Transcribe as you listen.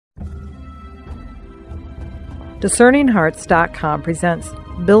DiscerningHearts.com presents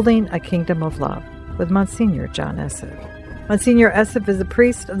Building a Kingdom of Love with Msgr John Esseff. Msgr Esseff is a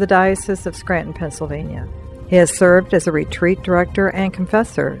priest of the Diocese of Scranton, Pennsylvania. He has served as a retreat director and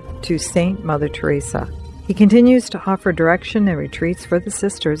confessor to Saint Mother Teresa. He continues to offer direction and retreats for the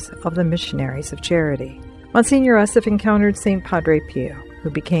sisters of the missionaries of charity. Msgr Esseff encountered Saint Padre Pio, who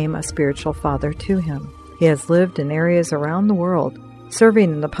became a spiritual father to him. He has lived in areas around the world,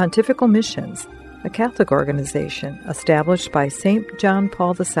 serving in the Pontifical missions, a Catholic organization established by St. John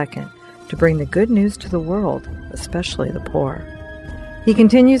Paul II to bring the good news to the world, especially the poor. He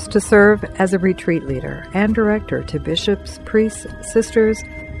continues to serve as a retreat leader and director to bishops, priests, sisters,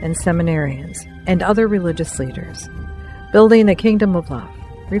 and seminarians, and other religious leaders. Building a Kingdom of Love,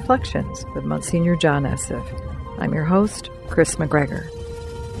 Reflections with Msgr John Esseff. I'm your host, Chris McGregor.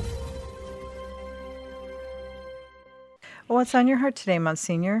 What's on your heart today,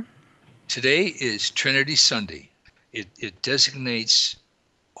 Msgr? Today is Trinity Sunday. It designates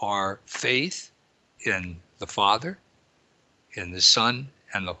our faith in the Father, in the Son,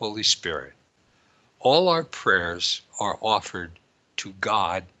 and the Holy Spirit. All our prayers are offered to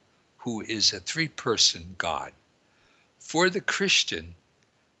God, who is a three-person God. For the Christian,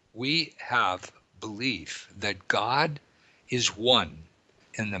 we have belief that God is one.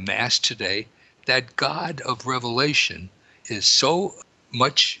 In the Mass today, that God of revelation is so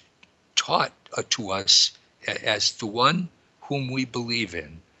much taught to us as the one whom we believe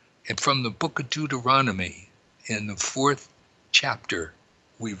in. And from the book of Deuteronomy, in the 4th chapter,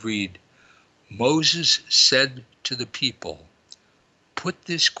 we read, Moses said to the people, put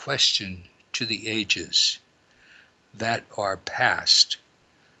this question to the ages that are past,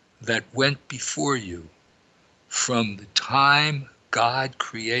 that went before you, from the time God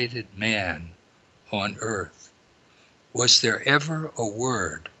created man on earth. Was there ever a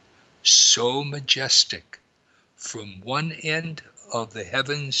word so majestic from one end of the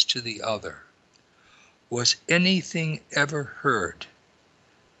heavens to the other? Was anything ever heard?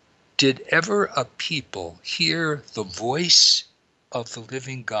 Did ever a people hear the voice of the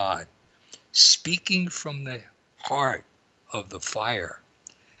living God speaking from the heart of the fire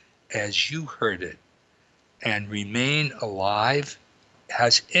as you heard it and remain alive?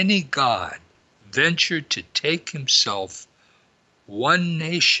 Has any God ventured to take himself one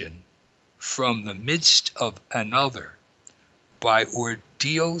nation from the midst of another by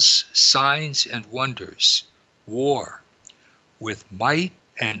ordeals, signs, and wonders, war, with might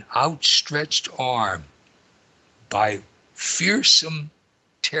and outstretched arm, by fearsome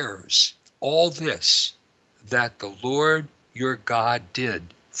terrors, all this that the Lord your God did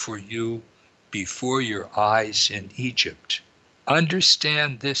for you before your eyes in Egypt?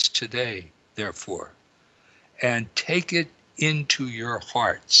 Understand this today, therefore, and take it into your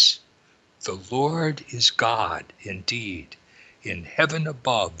hearts. The Lord is God indeed, in heaven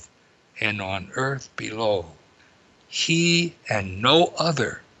above and on earth below. He and no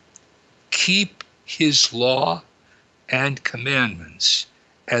other. Keep his law and commandments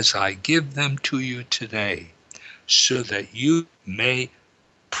as I give them to you today, so that you may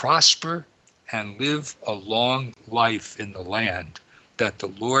prosper and live a long life in the land that the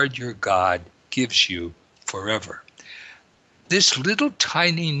Lord your God gives you forever. This little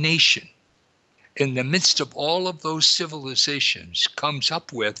tiny nation, in the midst of all of those civilizations, comes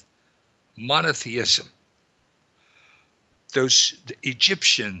up with monotheism. Those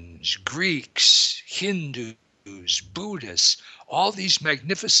Egyptians, Greeks, Hindus, Buddhists, all these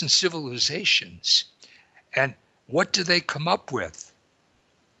magnificent civilizations. And what do they come up with?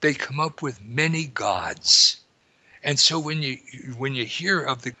 They come up with many gods. And so when you hear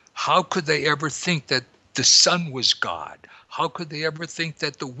of how could they ever think that the sun was God? How could they ever think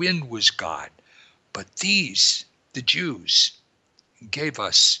that the wind was God? But these, the Jews, gave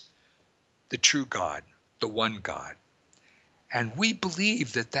us the true God, the one God. And we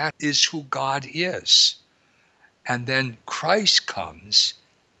believe that that is who God is. And then Christ comes,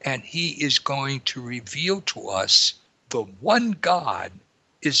 and he is going to reveal to us the one God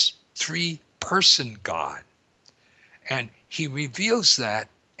is three-person God. And he reveals that,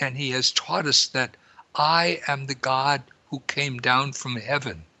 and he has taught us that I am the God who came down from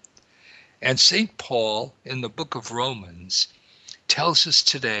heaven. And St. Paul, in the book of Romans, tells us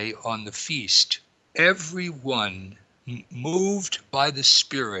today on the feast, everyone moved by the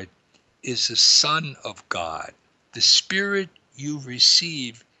Spirit is a son of God. The Spirit you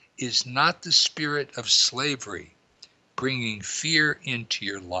receive is not the spirit of slavery, bringing fear into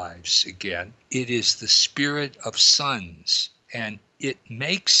your lives again. It is the spirit of sons, and it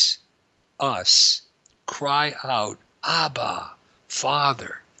makes us cry out, Abba,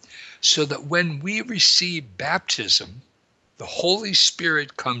 Father. so that when we receive baptism, the Holy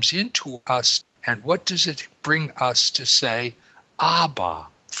Spirit comes into us. And what does it bring us to say? Abba,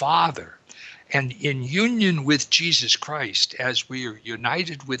 Father. And in union with Jesus Christ, as we are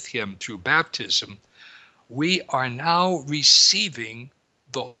united with him through baptism, we are now receiving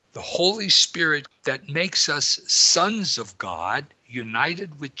the Holy Spirit that makes us sons of God,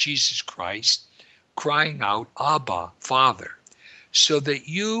 united with Jesus Christ, crying out, Abba, Father. So that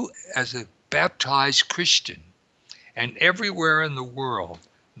you, as a baptized Christian, and everywhere in the world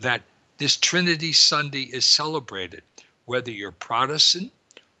that this Trinity Sunday is celebrated, whether you're Protestant,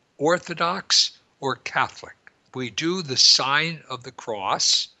 Orthodox, or Catholic, we do the sign of the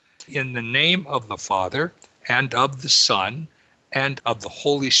cross in the name of the Father and of the Son and of the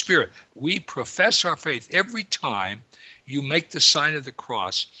Holy Spirit. We profess our faith. Every time you make the sign of the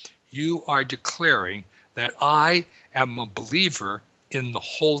cross, you are declaring that I am a believer in the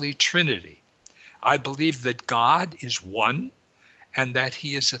Holy Trinity. I believe that God is one and that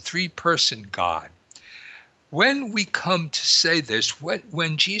he is a three-person God. When we come to say this,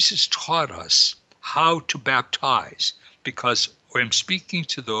 when Jesus taught us how to baptize, because I'm speaking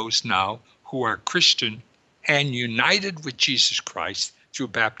to those now who are Christian and united with Jesus Christ through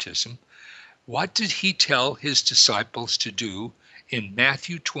baptism, what did he tell his disciples to do in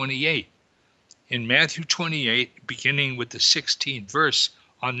Matthew 28? In Matthew 28, beginning with the 16th verse,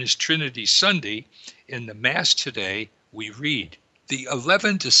 on this Trinity Sunday, in the Mass today, we read, the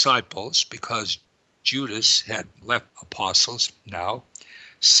 11 disciples, because Judas had left apostles now,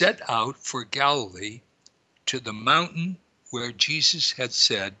 set out for Galilee to the mountain where Jesus had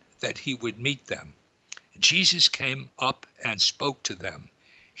said that he would meet them. Jesus came up and spoke to them.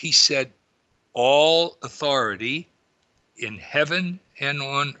 He said, all authority in heaven and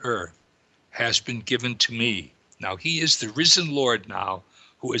on earth has been given to me. Now he is the risen Lord now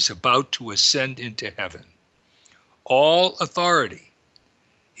who is about to ascend into heaven. All authority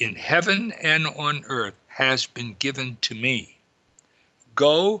in heaven and on earth has been given to me.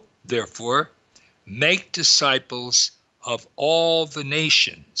 Go, therefore, make disciples of all the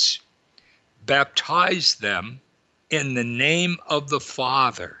nations. Baptize them in the name of the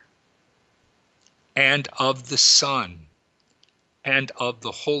Father and of the Son and of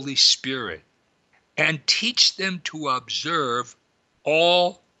the Holy Spirit, and teach them to observe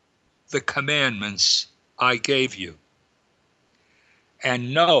all the commandments I gave you.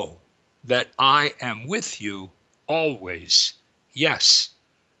 And know that I am with you always, yes,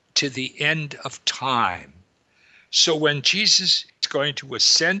 to the end of time. So when Jesus is going to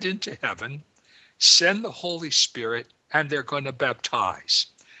ascend into heaven, send the Holy Spirit, and they're going to baptize.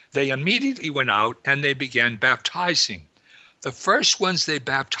 They immediately went out and they began baptizing. The first ones they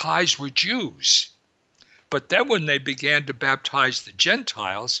baptized were Jews. But then when they began to baptize the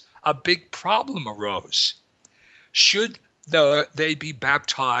Gentiles, a big problem arose. Should they be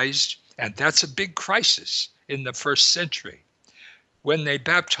baptized? And that's a big crisis in the first century. When they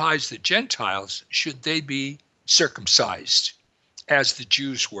baptized the Gentiles, should they be circumcised as the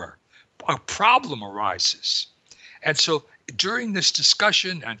Jews were? A problem arises. And so during this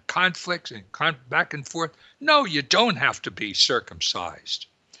discussion and conflicts and back and forth, no, you don't have to be circumcised,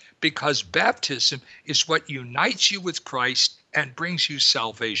 because baptism is what unites you with Christ and brings you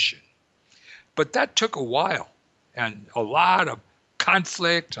salvation. But that took a while and a lot of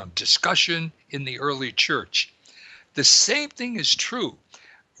conflict and discussion in the early church. The same thing is true.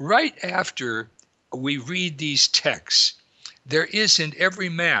 Right after we read these texts, there is in every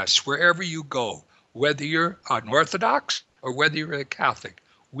Mass, wherever you go, whether you're an Orthodox or whether you're a Catholic,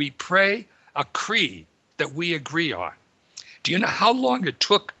 we pray a creed that we agree on. Do you know how long it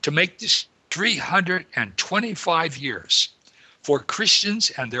took to make this? 325 years for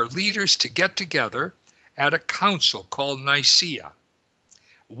Christians and their leaders to get together at a council called Nicaea.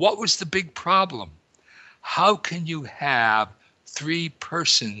 What was the big problem? How can you have three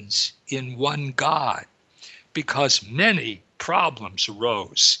persons in one God? Because many problems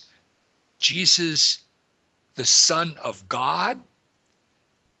arose. Jesus, the Son of God,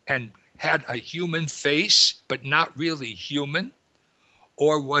 and had a human face, but not really human?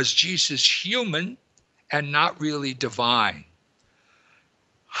 Or was Jesus human and not really divine?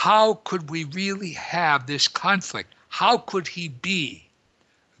 How could we really have this conflict? How could he be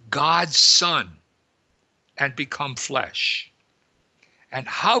God's Son and become flesh? And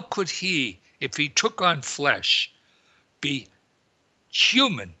how could he, if he took on flesh, be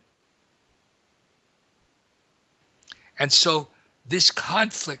human? And so this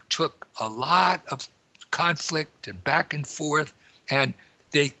conflict took a lot of conflict and back and forth, and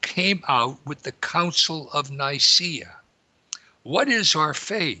they came out with the Council of Nicaea. What is our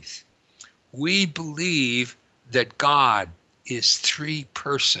faith? We believe that God is three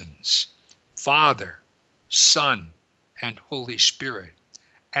persons, Father, Son, and Holy Spirit,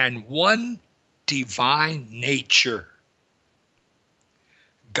 and one divine nature.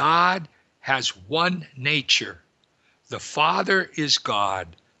 God has one nature. The Father is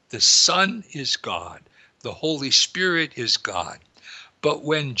God, the Son is God, the Holy Spirit is God. But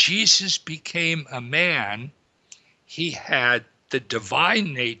when Jesus became a man, he had the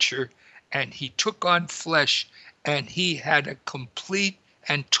divine nature and he took on flesh and he had a complete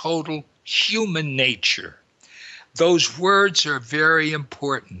and total human nature. Those words are very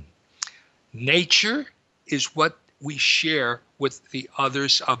important. Nature is what we share with the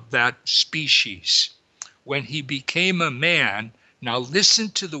others of that species. When he became a man, now listen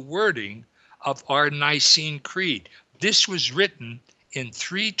to the wording of our Nicene Creed. This was written in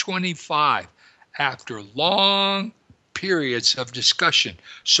 325 after long periods of discussion.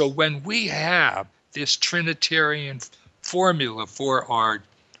 So when we have this Trinitarian formula for our,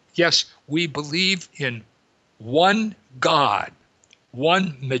 yes, we believe in one God,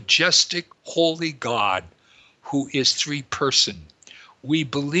 one majestic, holy God who is three-person. We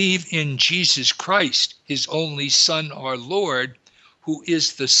believe in Jesus Christ, his only Son, our Lord, who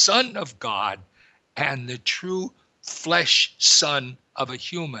is the Son of God and the true flesh Son of a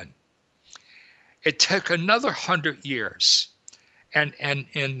human. It took another 100 years. And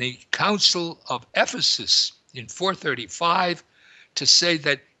in the Council of Ephesus in 435 to say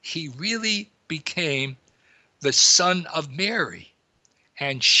that he really became the Son of Mary,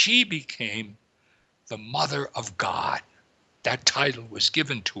 and she became the Mother of God. That title was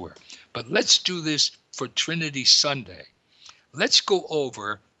given to her. But let's do this for Trinity Sunday. Let's go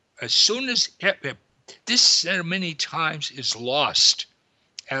over, as soon as this many times is lost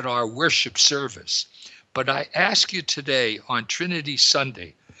at our worship service. But I ask you today on Trinity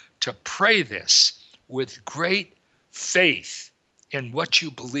Sunday to pray this with great faith in what you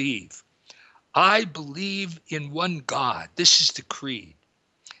believe. I believe in one God. This is the creed.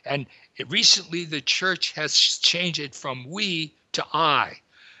 And recently the church has changed it from we to I,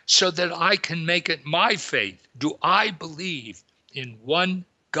 so that I can make it my faith. Do I believe in one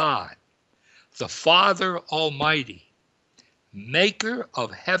God, the Father Almighty, maker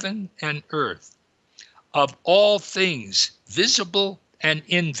of heaven and earth, of all things visible and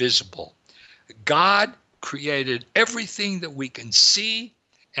invisible. God created everything that we can see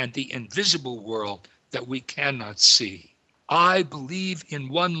and the invisible world that we cannot see. I believe in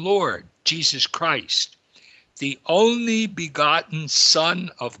one Lord, Jesus Christ, the only begotten Son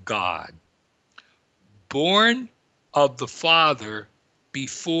of God, born of the Father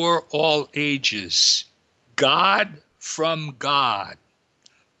before all ages, God from God,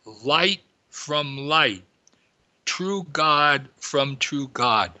 light from light, true God from true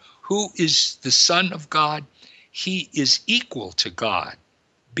God. Who is the Son of God? He is equal to God,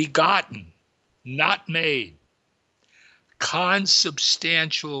 begotten, not made,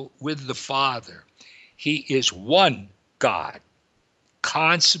 consubstantial with the Father. He is one God,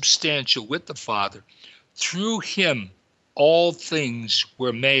 consubstantial with the Father. Through him all things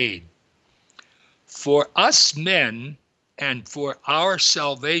were made. For us men and for our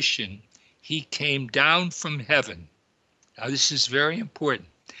salvation, he came down from heaven. Now this is very important.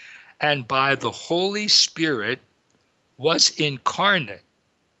 And by the Holy Spirit was incarnate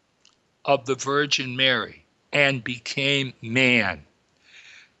of the Virgin Mary and became man.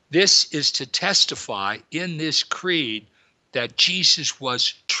 This is to testify in this creed that Jesus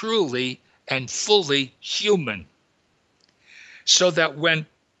was truly and fully human, so that when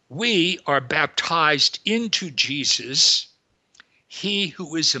we are baptized into Jesus, he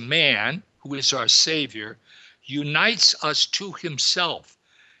who is a man, who is our Savior, unites us to himself.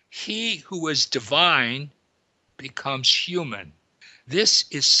 He who is divine becomes human. This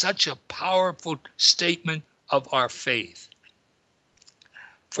is such a powerful statement of our faith.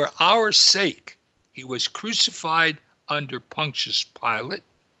 For our sake, he was crucified under Pontius Pilate.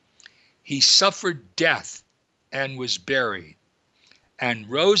 He suffered death and was buried, and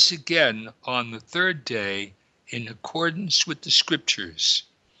rose again on the third day in accordance with the Scriptures.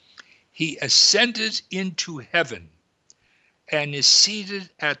 He ascended into heaven and is seated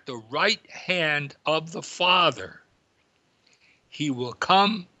at the right hand of the Father. He will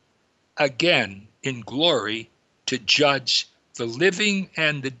come again in glory to judge the living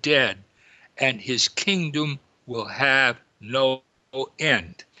and the dead, and his kingdom will have no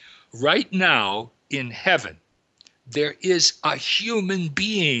end. Right now in heaven, there is a human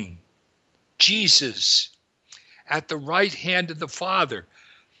being, Jesus, at the right hand of the Father.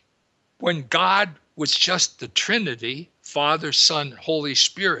 When God was just the Trinity, Father, Son, Holy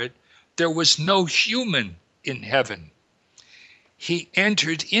Spirit, there was no human in heaven. He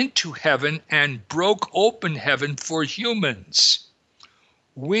entered into heaven and broke open heaven for humans.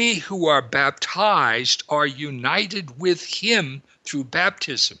 We who are baptized are united with him through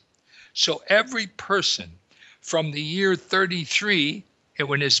baptism. So every person from the year 33, and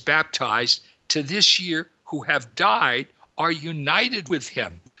when is baptized, to this year who have died are united with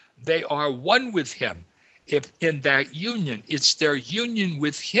him. They are one with him. If in that union, it's their union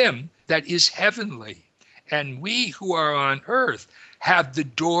with him that is heavenly. And we who are on earth have the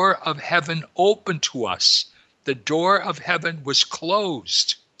door of heaven open to us. The door of heaven was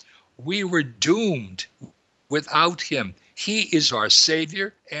closed. We were doomed without him. He is our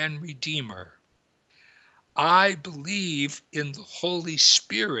Savior and Redeemer. I believe in the Holy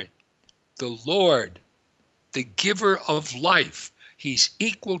Spirit, the Lord, the giver of life. He's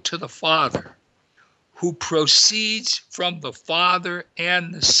equal to the Father, who proceeds from the Father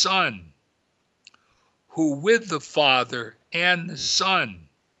and the Son, who with the Father and the Son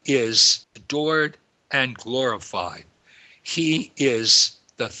is adored and glorified. He is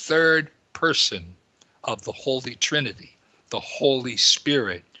the third person of the Holy Trinity, the Holy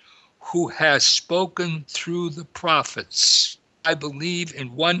Spirit, who has spoken through the prophets. I believe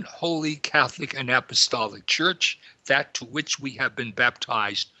in one holy Catholic and Apostolic Church, that to which we have been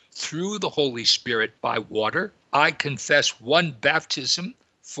baptized through the Holy Spirit by water. I confess one baptism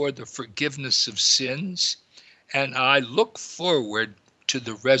for the forgiveness of sins, and I look forward to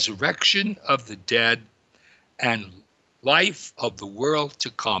the resurrection of the dead and life of the world to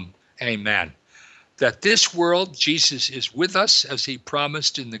come. Amen. That this world, Jesus is with us as he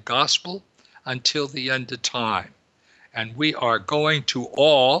promised in the gospel until the end of time. And we are going to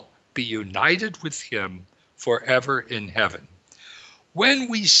all be united with him forever in heaven. When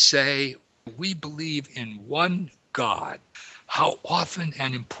we say we believe in one God, how often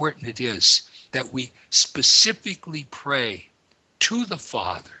and important it is that we specifically pray to the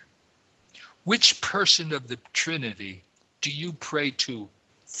Father. Which person of the Trinity do you pray to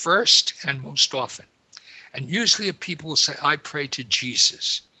first and most often? And usually people will say, I pray to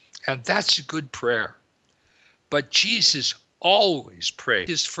Jesus. And that's a good prayer. But Jesus always prayed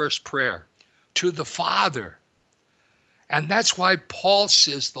his first prayer to the Father. And that's why Paul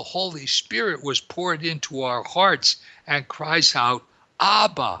says the Holy Spirit was poured into our hearts and cries out,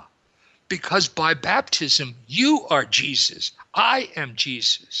 Abba. Because by baptism, you are Jesus. I am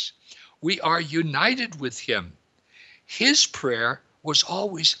Jesus. We are united with him. His prayer was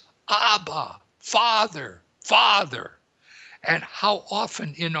always, Abba, Father, Father. And how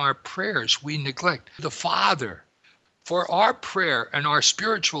often in our prayers we neglect the Father. For our prayer and our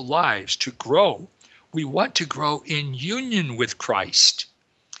spiritual lives to grow, we want to grow in union with Christ.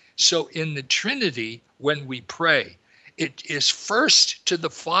 So in the Trinity, when we pray, it is first to the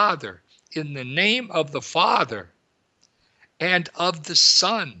Father in the name of the Father and of the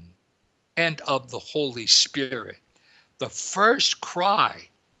Son and of the Holy Spirit. The first cry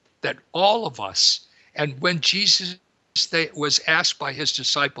that all of us, and when Jesus was asked by his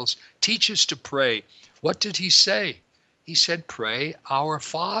disciples, teach us to pray, what did he say? He said, pray our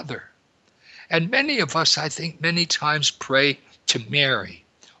Father. And many of us, I think, many times pray to Mary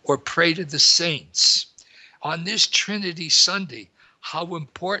or pray to the saints. On this Trinity Sunday, how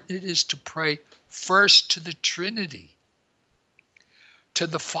important it is to pray first to the Trinity, to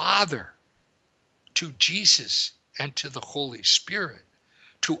the Father, to Jesus, and to the Holy Spirit,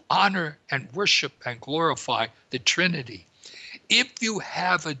 to honor and worship and glorify the Trinity. If you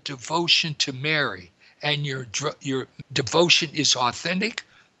have a devotion to Mary and your devotion is authentic,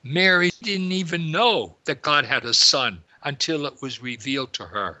 Mary didn't even know that God had a son until it was revealed to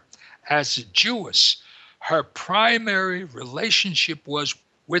her. As a Jewess, her primary relationship was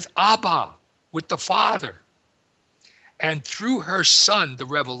with Abba, with the Father. And through her son, the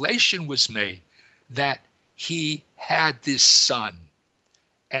revelation was made that he had this son,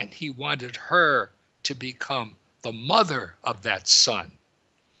 and he wanted her to become the mother of that son.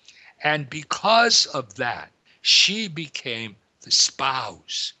 And because of that, she became the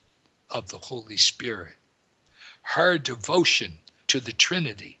spouse of the Holy Spirit. Her devotion to the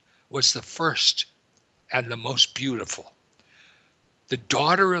Trinity was the first and the most beautiful. The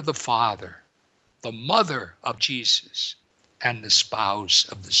daughter of the Father, the mother of Jesus, and the spouse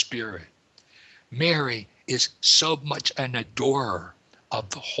of the Spirit. Mary is so much an adorer of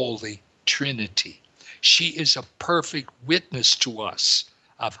the Holy Trinity. She is a perfect witness to us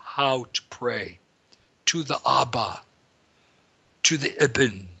of how to pray to the Abba, to the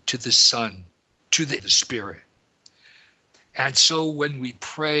Ibn, to the Son, to the Spirit. And so when we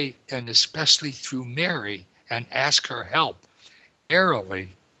pray, and especially through Mary and ask her help primarily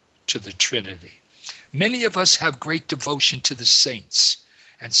to the Trinity. Many of us have great devotion to the saints,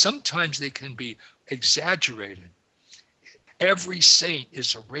 and sometimes they can be exaggerated. Every saint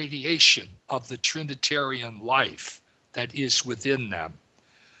is a radiation of the Trinitarian life that is within them.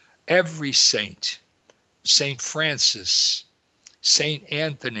 Every saint, Saint Francis, Saint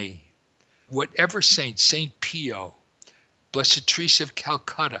Anthony, whatever saint, Saint Pio, Blessed Teresa of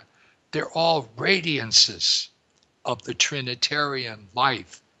Calcutta, they're all radiances of the Trinitarian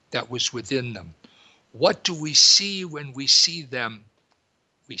life that was within them. What do we see when we see them?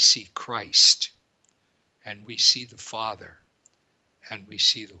 We see Christ, and we see the Father, and we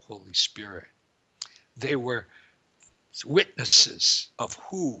see the Holy Spirit. They were witnesses of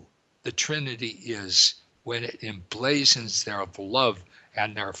who the Trinity is when it emblazons their love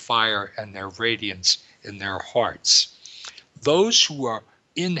and their fire and their radiance in their hearts. Those who are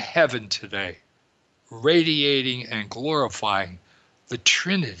in heaven today, radiating and glorifying the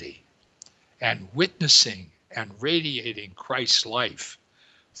Trinity and witnessing and radiating Christ's life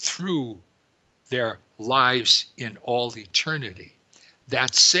through their lives in all eternity.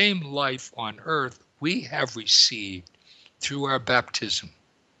 That same life on earth we have received through our baptism,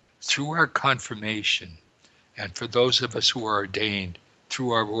 through our confirmation, and for those of us who are ordained,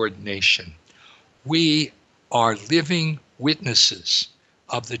 through our ordination. We are living witnesses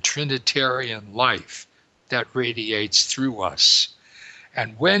of the Trinitarian life that radiates through us.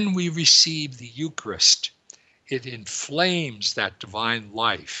 And when we receive the Eucharist, it inflames that divine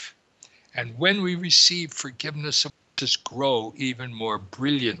life. And when we receive forgiveness, us grow even more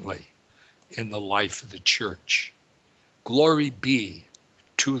brilliantly in the life of the Church. Glory be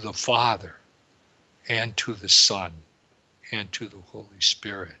to the Father, and to the Son, and to the Holy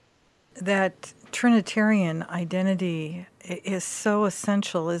Spirit. That Trinitarian identity is so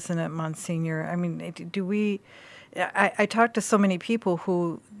essential, isn't it, Monsignor? I mean, I talk to so many people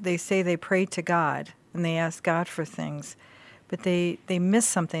who they say they pray to God and they ask God for things, but they miss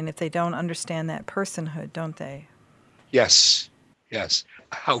something if they don't understand that personhood, don't they? Yes.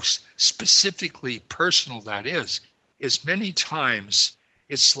 How specifically personal that is many times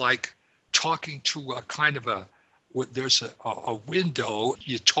it's like talking to a kind of there's a window,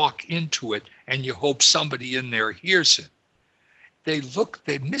 you talk into it and you hope somebody in there hears it. They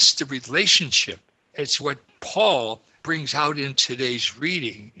miss the relationship. It's what Paul brings out in today's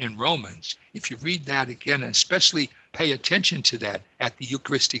reading in Romans. If you read that again, and especially pay attention to that at the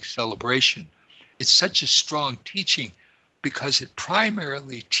Eucharistic celebration, it's such a strong teaching because it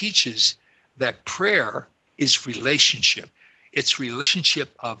primarily teaches that prayer is relationship. It's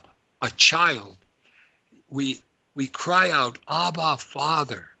relationship of a child. We cry out, Abba,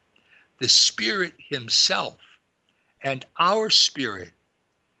 Father. The Spirit himself and our spirit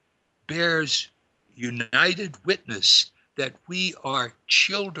bears united witness that we are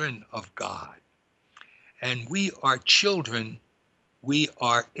children of God. And we are children, we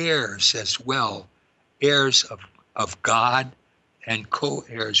are heirs as well, heirs of God and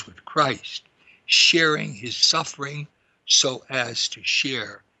co-heirs with Christ, sharing his suffering so as to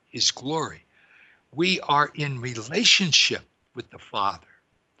share his glory. We are in relationship with the Father.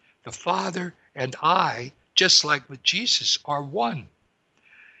 The Father and I, just like with Jesus, are one.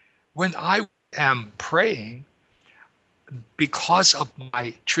 When I am praying, because of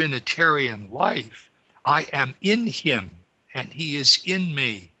my Trinitarian life, I am in him and he is in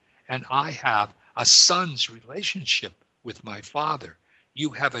me, and I have a son's relationship with my Father. You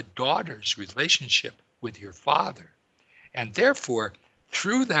have a daughter's relationship with your Father. And therefore,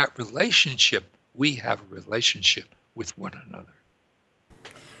 through that relationship, we have a relationship with one another.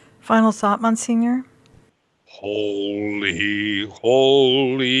 Final thought, Monsignor? Holy,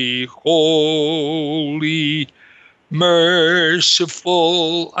 holy, holy,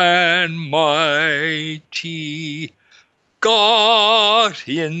 merciful and mighty, God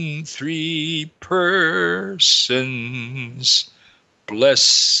in three persons,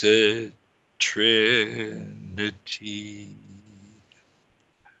 blessed Trinity.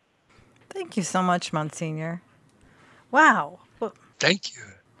 Thank you so much, Monsignor. Wow. Thank you.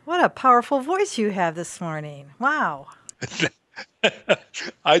 What a powerful voice you have this morning. Wow.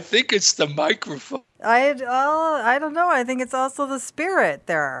 I think it's the microphone. I don't know. I think it's also the Spirit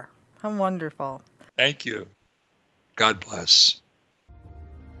there. How wonderful. Thank you. God bless.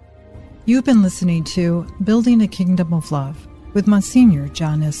 You've been listening to Building a Kingdom of Love with Monsignor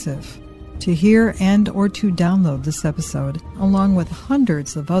John Esseff. To hear and or to download this episode, along with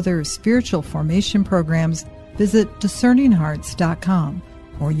hundreds of other spiritual formation programs, visit discerninghearts.com,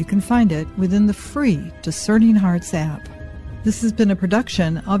 or you can find it within the free Discerning Hearts app. This has been a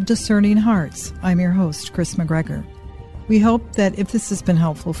production of Discerning Hearts. I'm your host, Chris McGregor. We hope that if this has been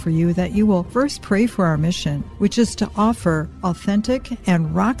helpful for you, that you will first pray for our mission, which is to offer authentic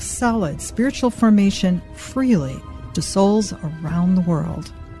and rock-solid spiritual formation freely to souls around the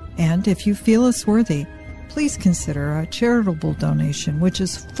world. And if you feel us worthy, please consider a charitable donation, which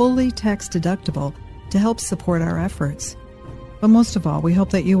is fully tax-deductible to help support our efforts. But most of all, we hope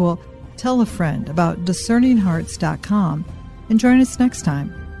that you will tell a friend about discerninghearts.com and join us next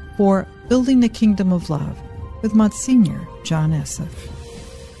time for Building the Kingdom of Love with Msgr. John Esseff.